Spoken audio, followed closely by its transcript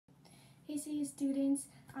KC students.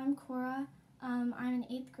 I'm Cora. I'm in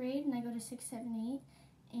 8th grade and I go to 6, 7,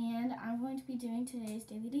 8. And I'm going to be doing today's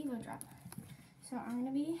daily Devo drop. So I'm going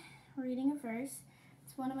to be reading a verse.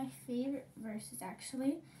 It's one of my favorite verses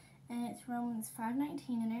actually. And it's Romans 5:19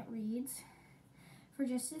 and it reads, "For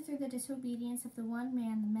just as through the disobedience of the one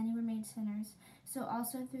man the many were made sinners, so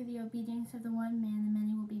also through the obedience of the one man the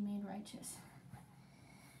many will be made righteous."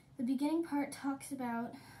 The beginning part talks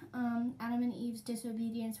about Adam and Eve's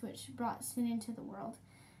disobedience, which brought sin into the world.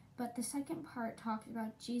 But the second part talks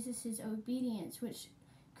about Jesus' obedience, which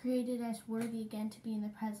created us worthy again to be in the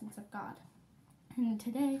presence of God. And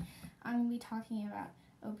today, I'm going to be talking about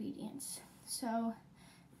obedience. So,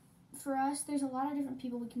 for us, there's a lot of different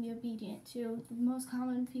people we can be obedient to. The most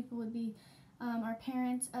common people would be our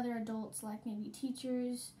parents, other adults, like maybe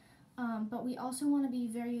teachers. But we also want to be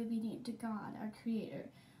very obedient to God, our Creator.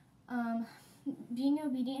 Being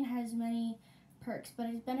obedient has many perks, but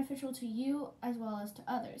it's beneficial to you as well as to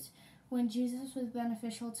others. When Jesus was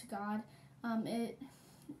beneficial to God,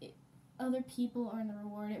 other people earned the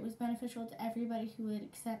reward. It was beneficial to everybody who would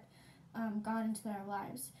accept God into their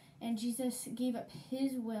lives. And Jesus gave up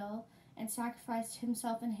his will and sacrificed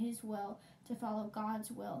himself and his will to follow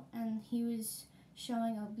God's will. And he was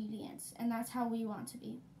showing obedience. And that's how we want to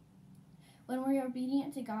be. When we're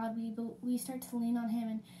obedient to God, we start to lean on him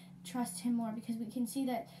and trust him more, because we can see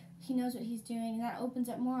that he knows what he's doing, and that opens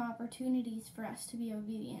up more opportunities for us to be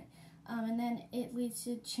obedient. And then it leads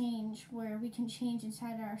to change, where we can change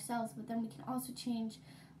inside ourselves, but then we can also change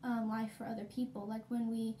life for other people. Like when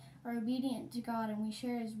we are obedient to God and we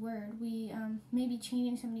share his word, we may be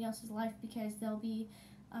changing somebody else's life because they'll be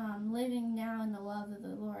living now in the love of the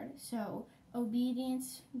Lord. So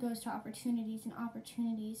obedience goes to opportunities, and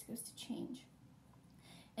opportunities goes to change.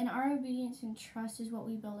 And our obedience and trust is what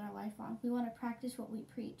we build our life on. We want to practice what we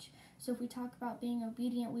preach. So if we talk about being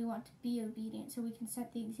obedient, we want to be obedient so we can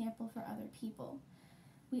set the example for other people.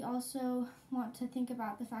 We also want to think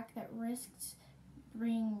about the fact that risks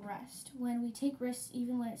bring rest. When we take risks,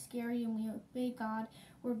 even when it's scary, and we obey God,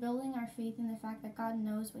 we're building our faith in the fact that God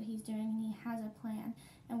knows what he's doing and he has a plan.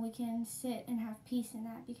 And we can sit and have peace in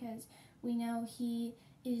that because we know he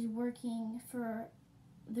is working for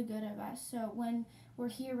the good of us. So when we're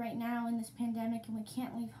here right now in this pandemic and we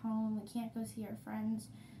can't leave home, we can't go see our friends,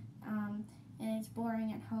 and it's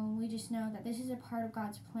boring at home, we just know that this is a part of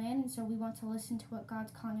God's plan, and so we want to listen to what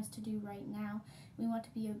God's calling us to do right now. We want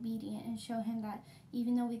to be obedient and show him that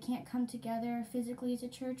even though we can't come together physically as a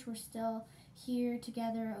church, we're still here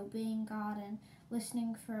together obeying God and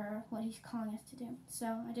listening for what he's calling us to do.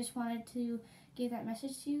 So I just wanted to give that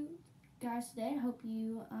message to you guys today. I hope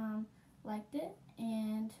you liked it,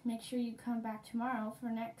 and make sure you come back tomorrow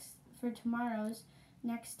for tomorrow's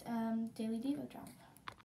next Daily Devo drop.